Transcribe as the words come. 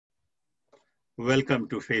Welcome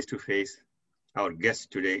to Face to Face. Our guest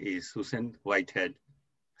today is Susan Whitehead.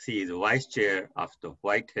 She is Vice Chair of the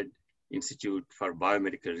Whitehead Institute for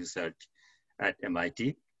Biomedical Research at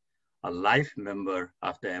MIT, a life member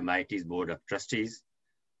of the MIT's Board of Trustees,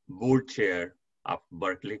 Board Chair of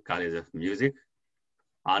Berklee College of Music.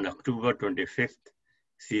 On October 25th,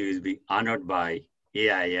 she will be honored by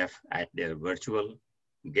AIF at their virtual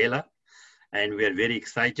Gala. And we are very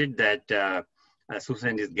excited that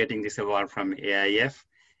Susan is getting this award from AIF,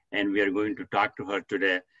 and we are going to talk to her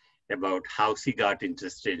today about how she got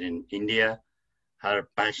interested in India, her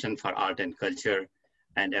passion for art and culture,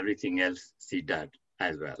 and everything else she does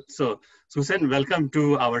as well. So Susan, welcome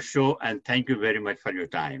to our show, and thank you very much for your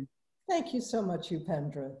time. Thank you so much,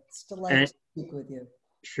 Upendra. It's a delight to speak with you.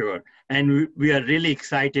 Sure. And we are really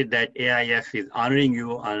excited that AIF is honoring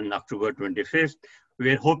you on October 25th.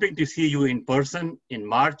 We are hoping to see you in person in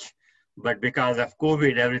March, but because of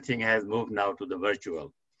COVID, everything has moved now to the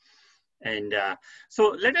virtual. And so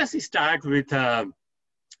let us start with,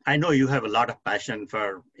 I know you have a lot of passion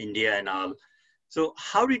for India and all. So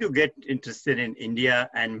how did you get interested in India,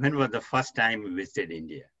 and when was the first time you visited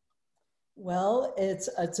India? Well,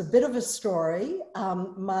 it's a bit of a story.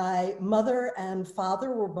 My mother and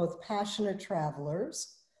father were both passionate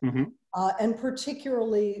travelers, and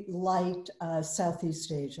particularly liked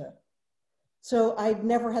Southeast Asia. So I'd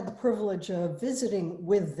never had the privilege of visiting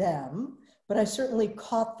with them, but I certainly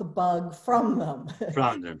caught the bug from them.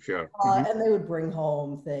 From them, sure. And they would bring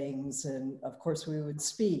home things, and of course we would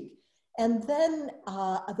speak. And then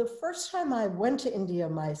the first time I went to India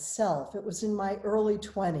myself, it was in my early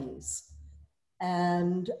 20s.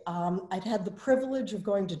 And I'd had the privilege of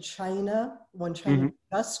going to China when China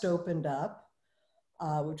just opened up,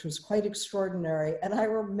 which was quite extraordinary. And I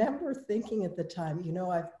remember thinking at the time, you know,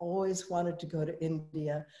 I've always wanted to go to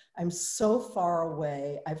India. I'm so far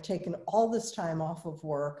away. I've taken all this time off of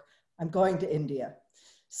work. I'm going to India.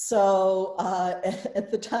 So at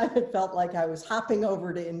the time, it felt like I was hopping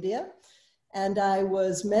over to India. And I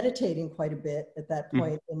was meditating quite a bit at that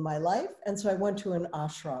point in my life. And so I went to an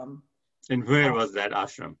ashram. And where was that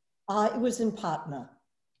ashram? It was in Patna.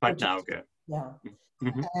 Patna, okay. Yeah.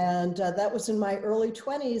 And that was in my early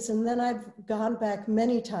 20s. And then I've gone back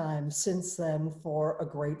many times since then for a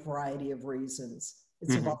great variety of reasons.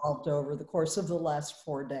 It's evolved over the course of the last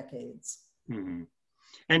 4 decades. And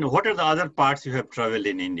what are the other parts you have traveled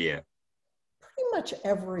in India? Pretty much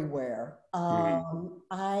everywhere.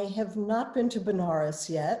 I have not been to Benares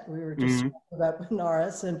yet. We were just talking about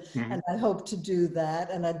Benares, and I hope to do that.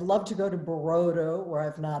 And I'd love to go to Baroda, where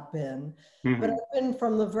I've not been. But I've been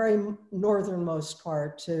from the very northernmost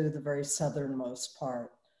part to the very southernmost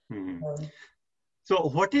part. So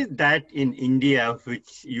what is that in India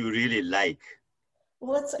which you really like?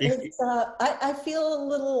 Well, I feel a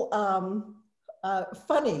little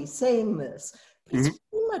funny saying this. It's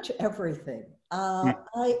pretty much everything.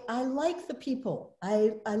 I like the people.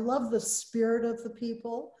 I love the spirit of the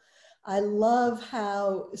people. I love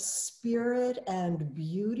how spirit and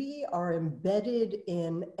beauty are embedded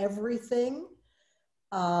in everything.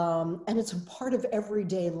 And it's a part of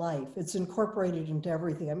everyday life. It's incorporated into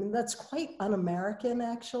everything. I mean, that's quite un-American,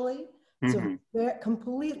 actually. It's a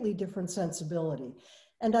completely different sensibility.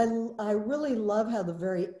 And I really love how the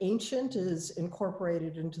very ancient is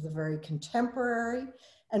incorporated into the very contemporary.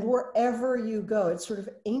 And wherever you go, it's sort of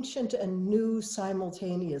ancient and new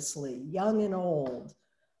simultaneously, young and old.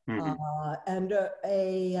 But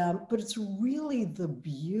it's really the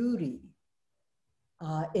beauty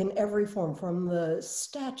in every form, from the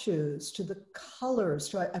statues to the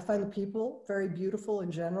colors. I find the people very beautiful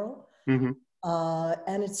in general.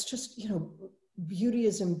 And it's just, you know, beauty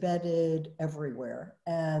is embedded everywhere.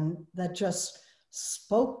 And that just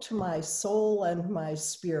spoke to my soul and my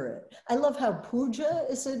spirit. I love how puja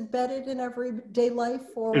is embedded in everyday life.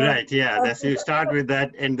 Right, yeah, you start with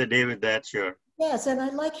that, end the day with that, sure. Yes, and I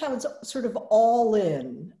like how it's sort of all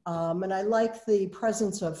in. And I like the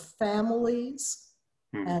presence of families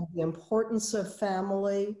and the importance of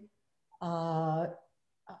family. You know,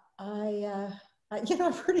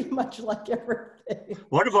 I pretty much like everything.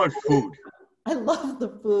 What about food? I love the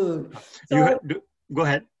food. So go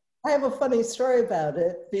ahead. I have a funny story about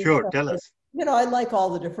it. Because, sure, tell us. You know, I like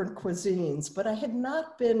all the different cuisines, but I had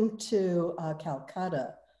not been to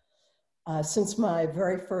Calcutta since my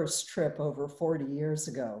very first trip over 40 years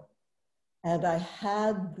ago. And I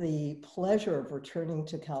had the pleasure of returning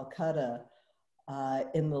to Calcutta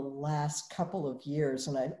in the last couple of years.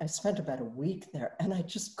 And I spent about a week there, and I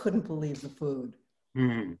just couldn't believe the food.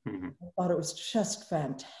 I thought it was just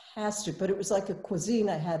fantastic, but it was like a cuisine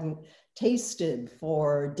I hadn't tasted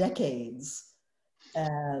for decades,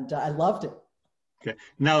 and I loved it. Okay.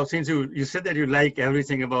 Now, since you said that you like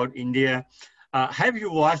everything about India, have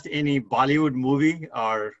you watched any Bollywood movie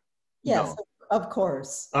or Yes, no? of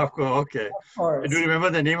course. Of course. Okay. Of Do you course. remember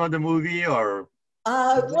the name of the movie or?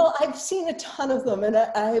 Well, I've seen a ton of them, and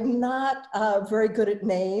I'm not very good at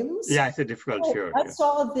names. Yeah, it's a difficult, Oh, sure. I Yeah.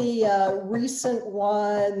 saw the recent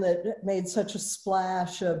one that made such a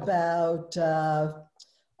splash about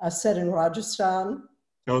a set in Rajasthan.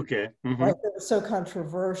 Okay. Mm-hmm. Right, that was so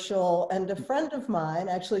controversial. And a friend of mine,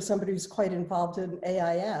 actually somebody who's quite involved in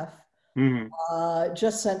AIF, Mm-hmm.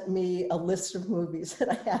 just sent me a list of movies that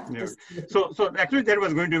I have Yeah. to see. So actually that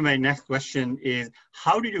was going to be my next question is,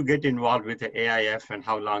 how did you get involved with the AIF and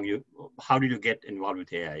how did you get involved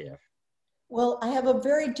with AIF? Well, I have a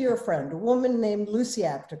very dear friend, a woman named Lucy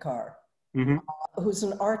Aptekar, Mm-hmm. who's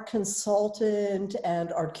an art consultant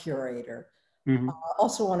and art curator, Mm-hmm.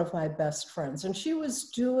 also one of my best friends. And she was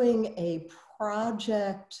doing a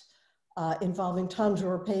project involving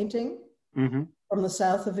Tanjore painting Mm-hmm. from the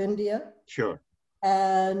south of India. Sure.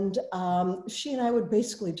 And she and I would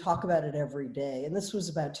basically talk about it every day. And this was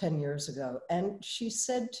about 10 years ago. And she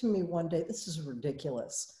said to me one day, this is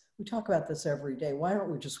ridiculous. We talk about this every day. Why aren't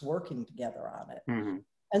we just working together on it? Mm-hmm.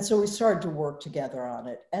 And so we started to work together on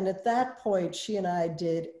it. And at that point, she and I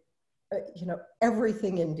did,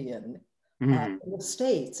 everything Indian Mm-hmm. in the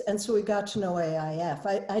States. And so we got to know AIF.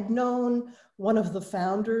 I'd known one of the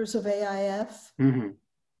founders of AIF Mm-hmm.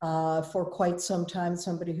 for quite some time,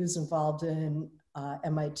 somebody who's involved in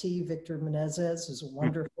MIT, Victor Menezes, is a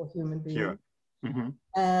wonderful human being. Sure. Mm-hmm.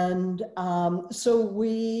 And so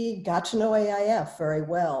we got to know AIF very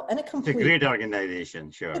well. And It's a great organization,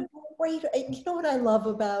 sure. You know what I love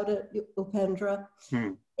about it, Upendra?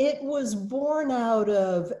 Hmm. It was born out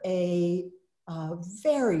of a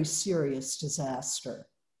very serious disaster.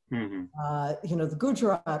 Mm-hmm. The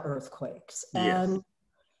Gujarat earthquakes. Yes.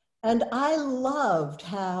 And I loved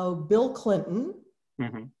how Bill Clinton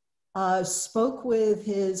spoke with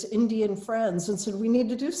his Indian friends and said, we need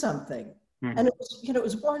to do something. Mm-hmm. And it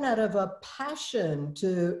was born out of a passion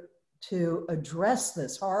to address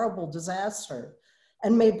this horrible disaster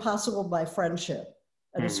and made possible by friendship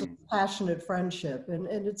and a sort of passionate friendship. And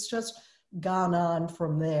it's just gone on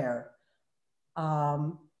from there.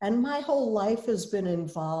 And my whole life has been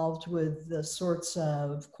involved with the sorts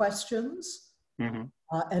of questions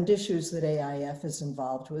and issues that AIF is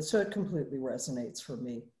involved with. So it completely resonates for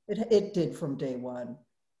me. It did from day one.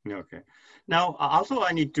 Okay. Now, also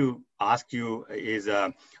I need to ask you is,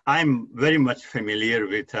 I'm very much familiar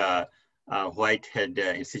with Whitehead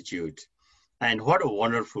Institute and what a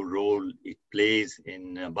wonderful role it plays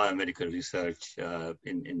in biomedical research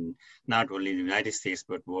in not only in the United States,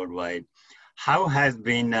 but worldwide. How has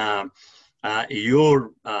been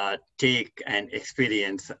your take and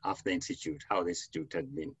experience of the Institute, how the Institute has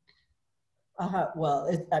been? Well,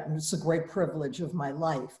 it's a great privilege of my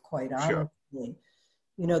life, quite honestly.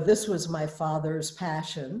 Sure. This was my father's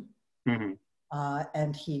passion,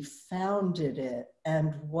 and he founded it.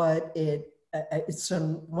 And it's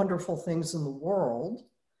done wonderful things in the world.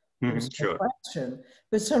 There's no question,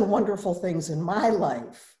 but it's done wonderful things in my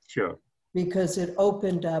life. Sure. Because it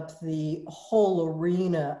opened up the whole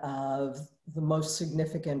arena of the most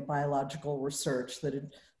significant biological research that in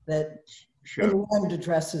the end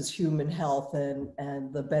addresses human health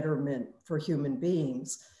and the betterment for human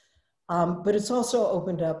beings. But it's also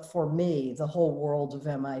opened up for me the whole world of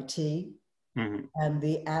MIT and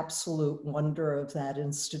the absolute wonder of that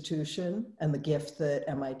institution and the gift that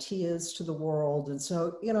MIT is to the world. And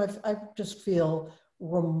so, I just feel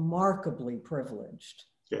remarkably privileged.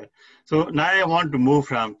 Okay. So now I want to move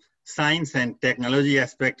from science and technology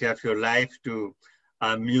aspect of your life to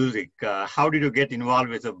music. How did you get involved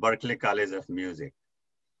with the Berklee College of Music?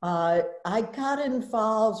 I got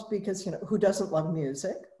involved because, who doesn't love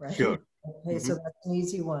music, right? Sure. Okay, so that's an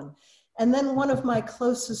easy one. And then one of my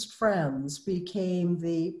closest friends became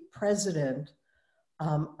the president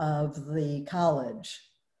of the college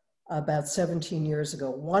about 17 years ago,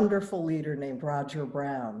 wonderful leader named Roger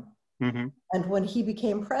Brown. And when he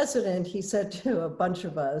became president, he said to a bunch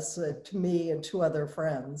of us, to me and two other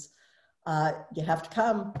friends, you have to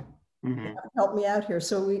come, you have to help me out here.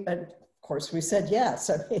 So of course, we said yes.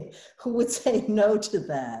 I mean, who would say no to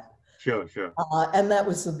that? Sure. And that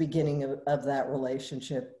was the beginning of that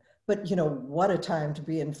relationship. But, what a time to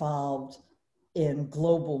be involved in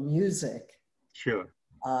global music. Sure.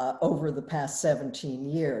 Over the past 17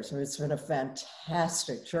 years. I mean, it's been a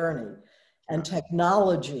fantastic journey. And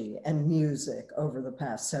technology and music over the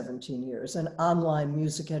past 17 years, and online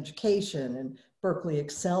music education, and Berklee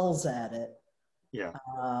excels at it. Yeah.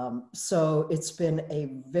 So it's been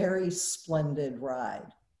a very splendid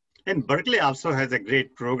ride. And Berkeley also has a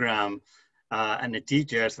great program and the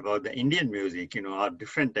teachers about the Indian music, or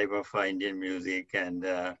different type of Indian music. And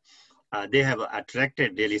they have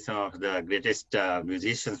attracted really some of the greatest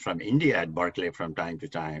musicians from India at Berkeley from time to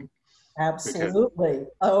time. Absolutely.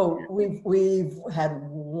 Oh, we've had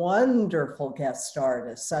wonderful guest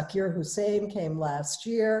artists. Zakir Hussain came last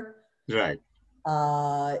year. Right.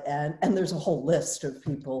 And there's a whole list of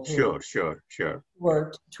people who Sure.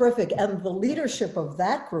 were terrific. And the leadership of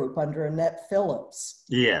that group under Annette Phillips.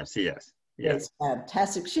 Yes. Is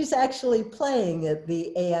fantastic. She's actually playing at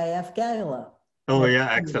the AIF Gala. Oh yeah,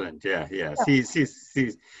 excellent. Yeah. She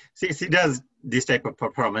does this type of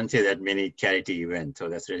performances at many charity events, so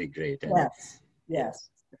that's really great. Yes.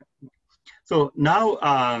 So now,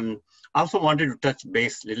 I also wanted to touch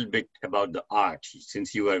base a little bit about the art,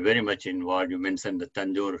 since you are very much involved. You mentioned the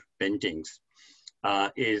Tandoor paintings.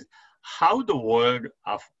 Is how the world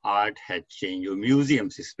of art had changed, your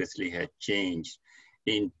museums especially had changed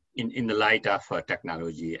in the light of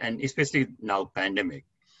technology, and especially now pandemic,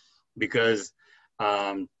 because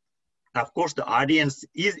of course the audience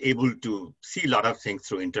is able to see a lot of things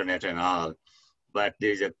through internet and all, but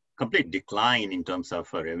there's a complete decline in terms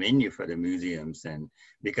of revenue for the museums, and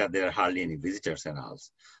because there are hardly any visitors and all.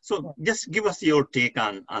 So just give us your take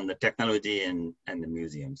on the technology and the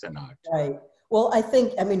museums and art. Right. Well, I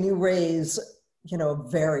mean, you raise, a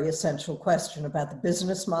very essential question about the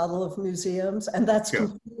business model of museums, and that's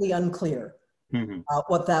completely unclear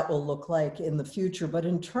what that will look like in the future. But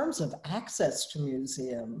in terms of access to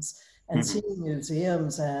museums and seeing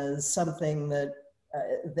museums as something that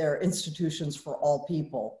they're institutions for all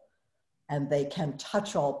people, and they can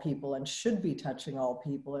touch all people and should be touching all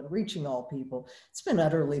people and reaching all people, it's been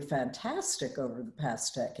utterly fantastic over the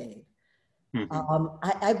past decade.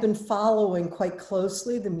 I've been following quite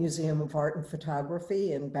closely the Museum of Art and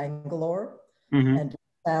Photography in Bangalore and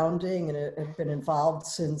founding, and have been involved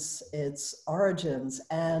since its origins.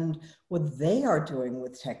 And what they are doing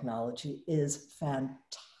with technology is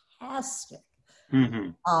fantastic.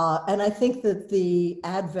 And I think that the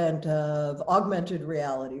advent of augmented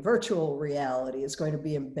reality, virtual reality, is going to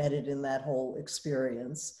be embedded in that whole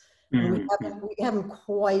experience. And we haven't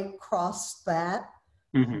quite crossed that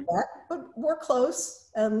yet, but we're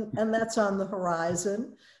close, and that's on the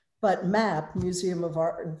horizon. But MAP, Museum of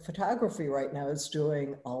Art and Photography, right now is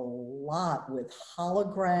doing a lot with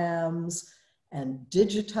holograms and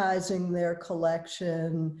digitizing their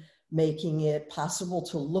collection, making it possible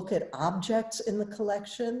to look at objects in the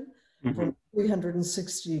collection from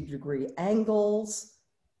 360-degree angles.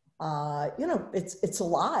 It's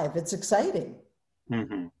alive, it's exciting.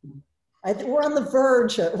 We're on the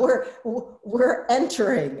verge, we're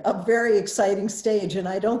entering a very exciting stage, and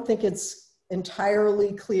I don't think it's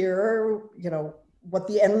entirely clear, what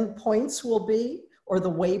the end points will be or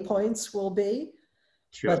the waypoints will be.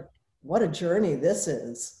 But what a journey this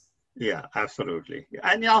is. Yeah, absolutely.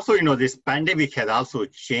 And also, this pandemic has also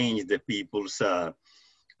changed the people's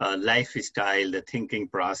lifestyle, the thinking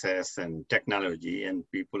process and technology, and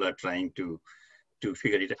people are trying to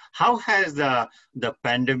figure it out. How has the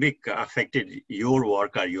pandemic affected your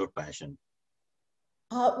work or your passion?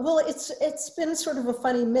 Well, it's been sort of a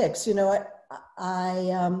funny mix.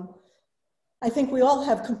 I think we all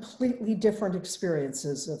have completely different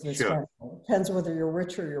experiences of this. It depends whether you're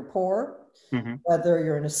rich or you're poor, whether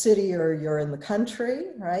you're in a city or you're in the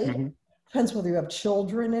country, right? Depends whether you have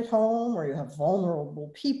children at home or you have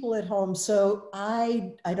vulnerable people at home. So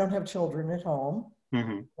I don't have children at home,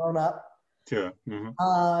 grown up.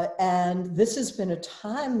 And this has been a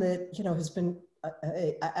time that, has been,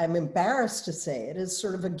 I'm embarrassed to say it, is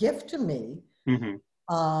sort of a gift to me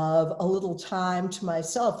of a little time to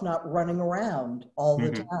myself, not running around all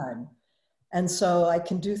the time. And so I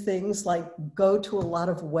can do things like go to a lot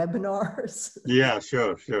of webinars.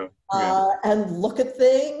 And look at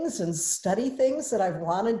things and study things that I've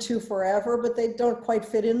wanted to forever, but they don't quite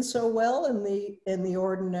fit in so well in the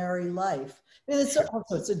ordinary life. I mean,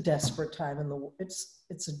 it's a desperate time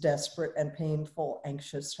it's a desperate and painful,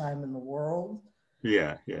 anxious time in the world.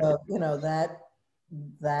 So,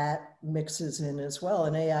 that mixes in as well,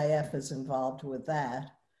 and AIF is involved with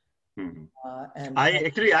that.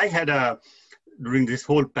 I had during this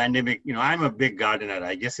whole pandemic, I'm a big gardener.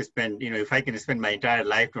 I just spend, if I can spend my entire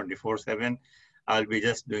life 24/7, I'll be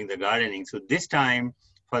just doing the gardening. So this time,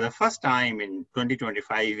 for the first time in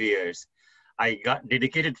 25 years, I got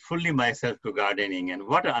dedicated fully myself to gardening, and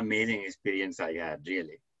what an amazing experience I had,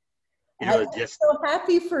 really. I'm so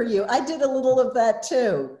happy for you. I did a little of that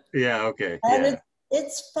too. Yeah, okay. And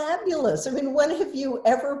It's fabulous. I mean, when have you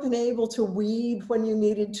ever been able to weed when you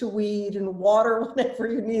needed to weed and water whenever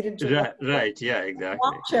you needed to Right, water? right, yeah, exactly.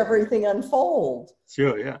 Watch everything unfold.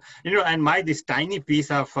 Sure, yeah. And this tiny piece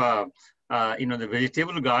of, the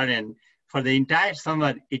vegetable garden, for the entire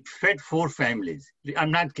summer, it fed 4 families.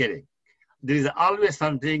 I'm not kidding. There is always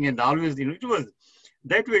something, and always, it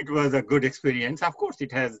was a good experience. Of course,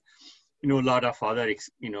 it has, a lot of other,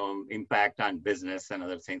 impact on business and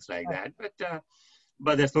other things like that.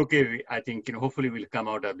 But that's okay. I think, hopefully we'll come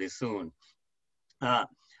out of this soon.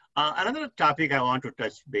 Another topic I want to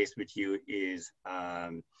touch base with you is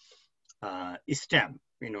STEM,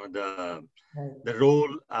 the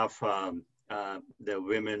role of the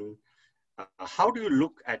women. How do you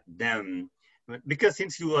look at them? Because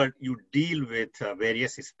since you deal with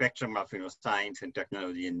various spectrum of science and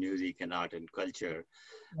technology and music and art and culture,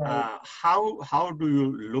 Right. how do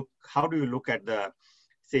you look at the,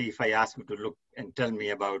 say, if I ask you to look and tell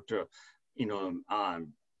me about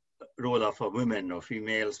role of a women or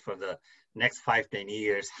females for the next 5-10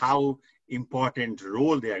 years, how important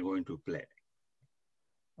role they are going to play?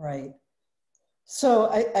 Right. So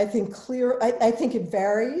I think I think it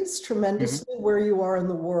varies tremendously where you are in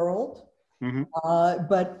the world.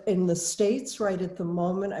 But in the States right at the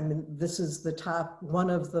moment, I mean, this is one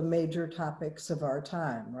of the major topics of our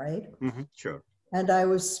time, right? Sure. And I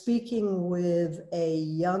was speaking with a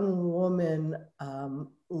young woman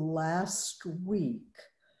last week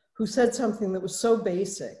who said something that was so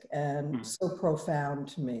basic and so profound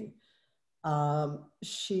to me.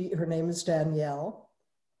 Her name is Danielle.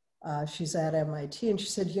 She's at MIT, and she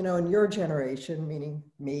said, in your generation, meaning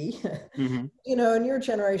me, in your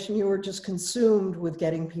generation, you were just consumed with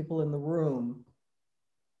getting people in the room.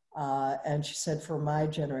 And she said, for my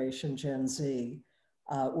generation, Gen Z,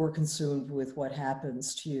 we're consumed with what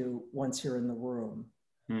happens to you once you're in the room.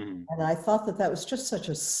 And I thought that was just such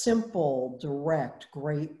a simple, direct,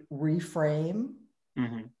 great reframe.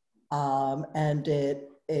 And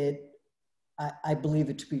I believe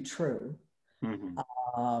it to be true.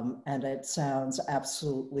 And it sounds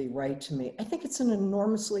absolutely right to me. I think it's an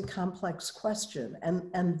enormously complex question,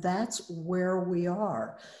 and that's where we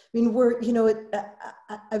are. I mean,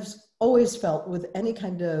 I've always felt with any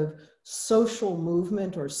kind of social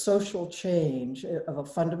movement or social change of a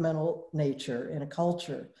fundamental nature in a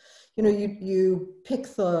culture, you pick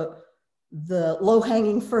the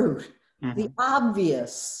low-hanging fruit, the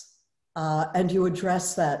obvious, and you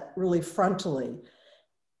address that really frontally.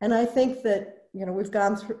 And I think that we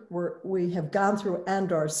have gone through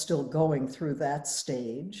and are still going through that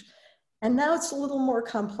stage, and now it's a little more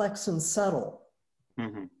complex and subtle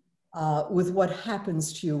with what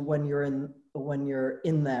happens to you when you're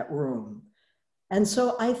in that room. And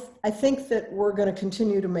so I think that we're going to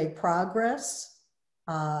continue to make progress.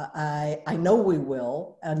 I know we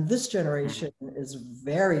will, and this generation is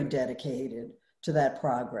very dedicated to that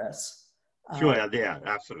progress. Sure, yeah,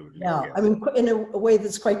 absolutely. Yeah, yes. I mean, in a way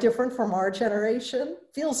that's quite different from our generation,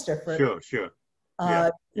 feels different. Sure.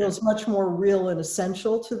 Feels much more real and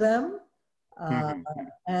essential to them.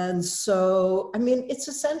 And so, I mean, it's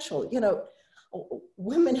essential.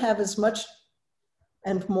 Women have as much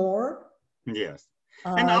and more. Yes.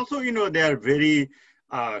 And also, they are very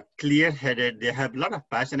clear-headed. They have a lot of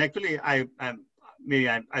passion. Actually, I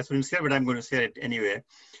shouldn't say, but I'm going to say it anyway,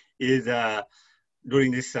 is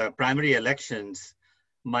during this primary elections,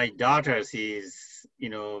 my daughter, this is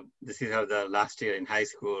her the last year in high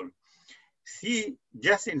school. She,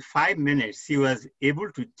 just in 5 minutes, she was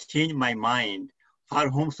able to change my mind for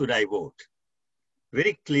whom should I vote.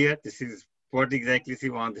 Very clear, this is what exactly she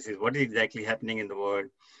wants, this is what is exactly happening in the world.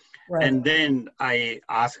 Right. And then I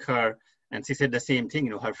asked her, and she said the same thing,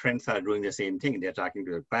 her friends are doing the same thing. They're talking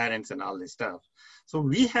to their parents and all this stuff. So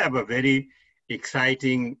we have a very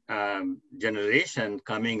exciting generation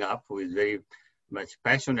coming up who is very much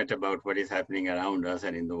passionate about what is happening around us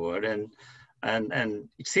and in the world. And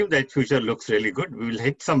it seems that future looks really good. We will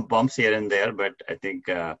hit some bumps here and there, but I think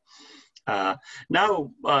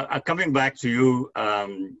now coming back to you,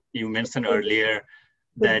 you mentioned earlier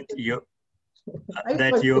that good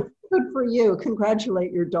for you.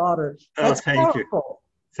 Congratulate your daughter. That's powerful.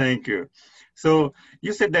 Thank you. So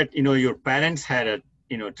you said that your parents had a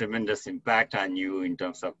tremendous impact on you in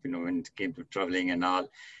terms of when it came to traveling and all.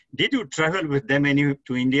 Did you travel with them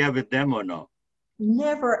to India with them or no?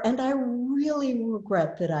 Never, and I really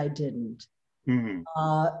regret that I didn't.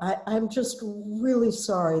 I'm just really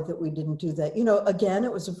sorry that we didn't do that. Again,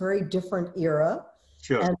 it was a very different era.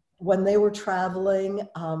 Sure. And when they were traveling,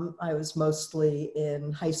 I was mostly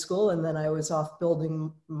in high school, and then I was off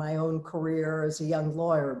building my own career as a young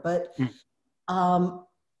lawyer. But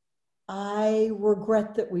I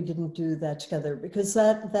regret that we didn't do that together, because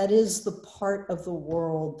that is the part of the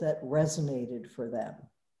world that resonated for them.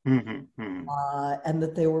 And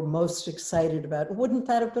that they were most excited about. Wouldn't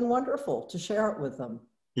that have been wonderful to share it with them?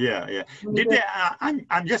 Yeah, yeah. Did they?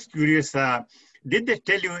 I'm just curious. Did they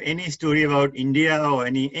tell you any story about India, or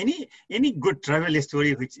any good travel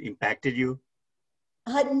story which impacted you?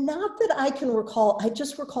 Not that I can recall. I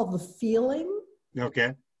just recall the feeling.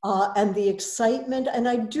 Okay. And the excitement. And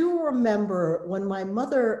I do remember when my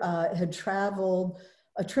mother had traveled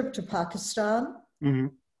a trip to Pakistan,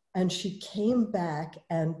 and she came back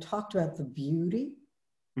and talked about the beauty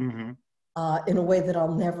in a way that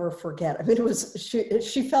I'll never forget. I mean, it was,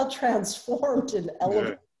 she felt transformed and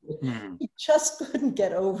elevated. She just couldn't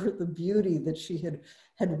get over the beauty that she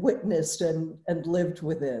had witnessed and lived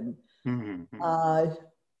within. And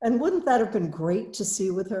wouldn't that have been great to see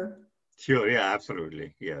with her? Sure, yeah,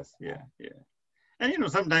 absolutely. Yes, yeah, yeah. And, you know,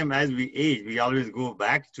 sometimes as we age, we always go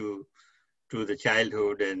back to the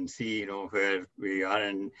childhood and see, you know, where we are.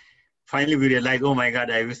 And finally we realize, oh my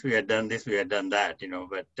God, I wish we had done this, we had done that, you know.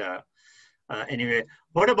 But anyway,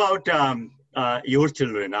 what about your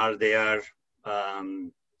children? Are they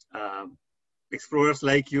explorers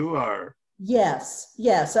like you, or? Yes,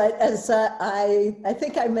 yes. I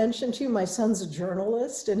think I mentioned to you, my son's a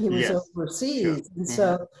journalist and he was overseas. Sure. And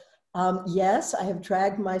so, yes, I have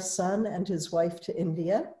dragged my son and his wife to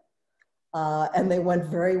India, and they went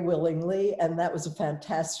very willingly, and that was a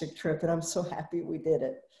fantastic trip, and I'm so happy we did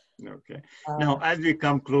it. Okay. Now, as we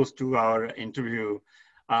come close to our interview,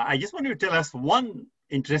 I just want you to tell us one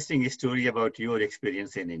interesting story about your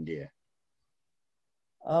experience in India.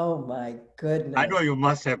 Oh my goodness. I know you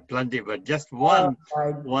must have plenty, but just one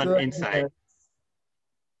insight.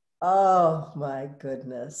 Oh my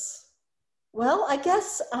goodness. Well, I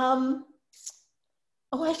guess, I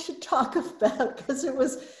should talk about, because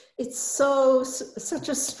it's such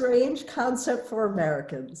a strange concept for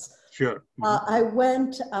Americans. Sure. I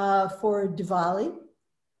went for Diwali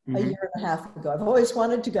a year and a half ago. I've always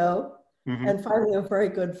wanted to go. And finally, a very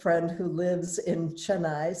good friend who lives in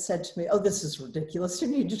Chennai said to me, oh, this is ridiculous. You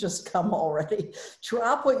need to just come already.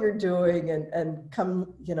 Drop what you're doing and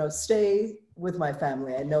come, you know, stay with my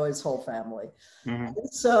family. I know his whole family. And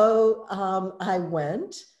so I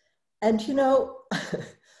went, and, you know,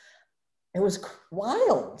 it was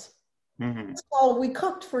wild. So we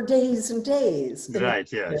cooked for days and days. Right,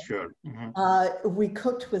 yeah, sure. We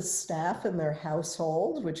cooked with staff in their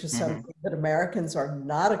household, which is something that Americans are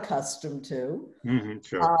not accustomed to.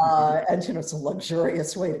 Sure. And, you know, it's a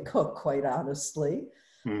luxurious way to cook, quite honestly.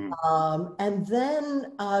 And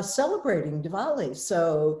then celebrating Diwali.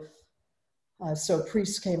 So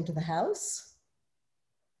priests came to the house.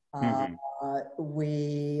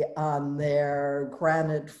 We, on their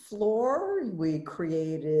granite floor, we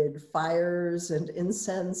created fires and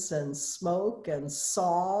incense and smoke and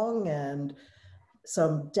song and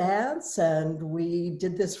some dance, and we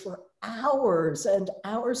did this for hours and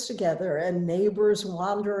hours together, and neighbors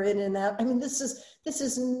wander in and out. I mean, this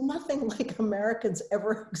is nothing like Americans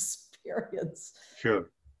ever experience. Sure.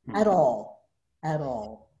 At all.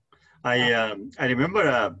 I remember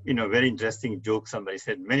a very interesting joke somebody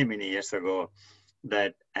said many years ago,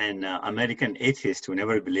 that an American atheist who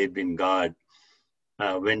never believed in God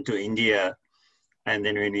went to India, and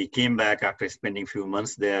then when he came back after spending a few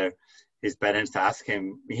months there, his parents asked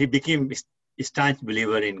him. He became a staunch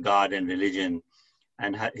believer in God and religion,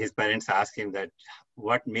 and his parents asked him that,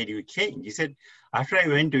 what made you change? He said, after I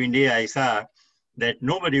went to India, I saw that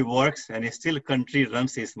nobody works and still country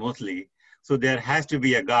runs smoothly. So there has to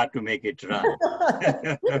be a God to make it run.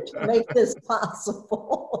 To make this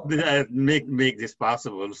possible. make this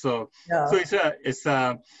possible. So it's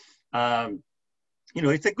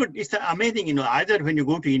amazing. Either when you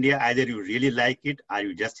go to India, either you really like it or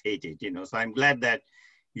you just hate it. So I'm glad that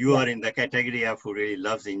you are in the category of who really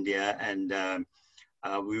loves India, and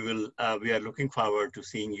we are looking forward to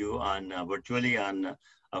seeing you virtually on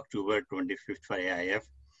October 25th for AIF.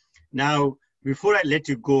 Now, before I let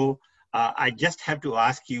you go, I just have to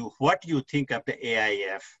ask you, what do you think of the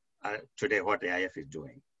AIF today, what AIF is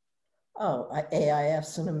doing? Oh,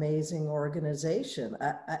 AIF's an amazing organization.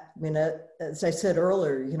 I mean, as I said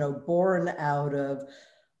earlier, born out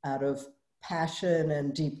of passion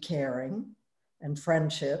and deep caring and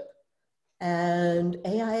friendship. And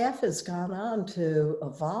AIF has gone on to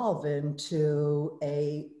evolve into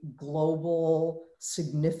a global,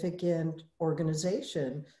 significant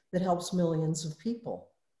organization that helps millions of people.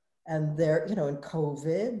 And they're, in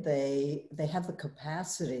COVID, they have the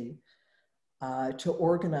capacity to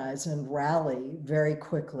organize and rally very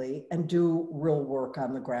quickly and do real work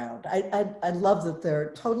on the ground. I love that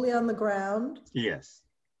they're totally on the ground. Yes.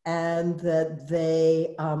 And that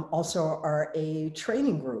they also are a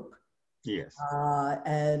training group. Yes.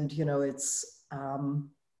 And, you know, it's,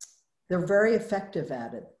 they're very effective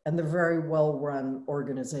at it, and they're very well-run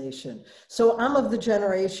organization. So I'm of the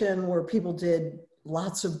generation where people did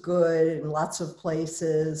lots of good in lots of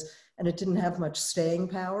places, and it didn't have much staying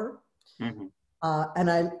power. Mm-hmm. And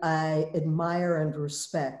I admire and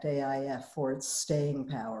respect AIF for its staying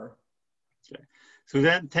power. Okay.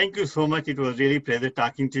 Susan, thank you so much. It was really a pleasure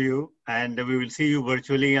talking to you, and we will see you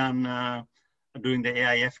virtually on during the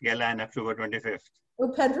AIF Gala on October 25th.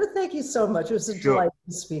 Upendra, thank you so much. It was a delight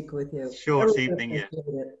to speak with you. Sure, I really same thing here.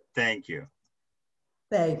 appreciate it. Thank you.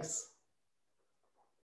 Thanks.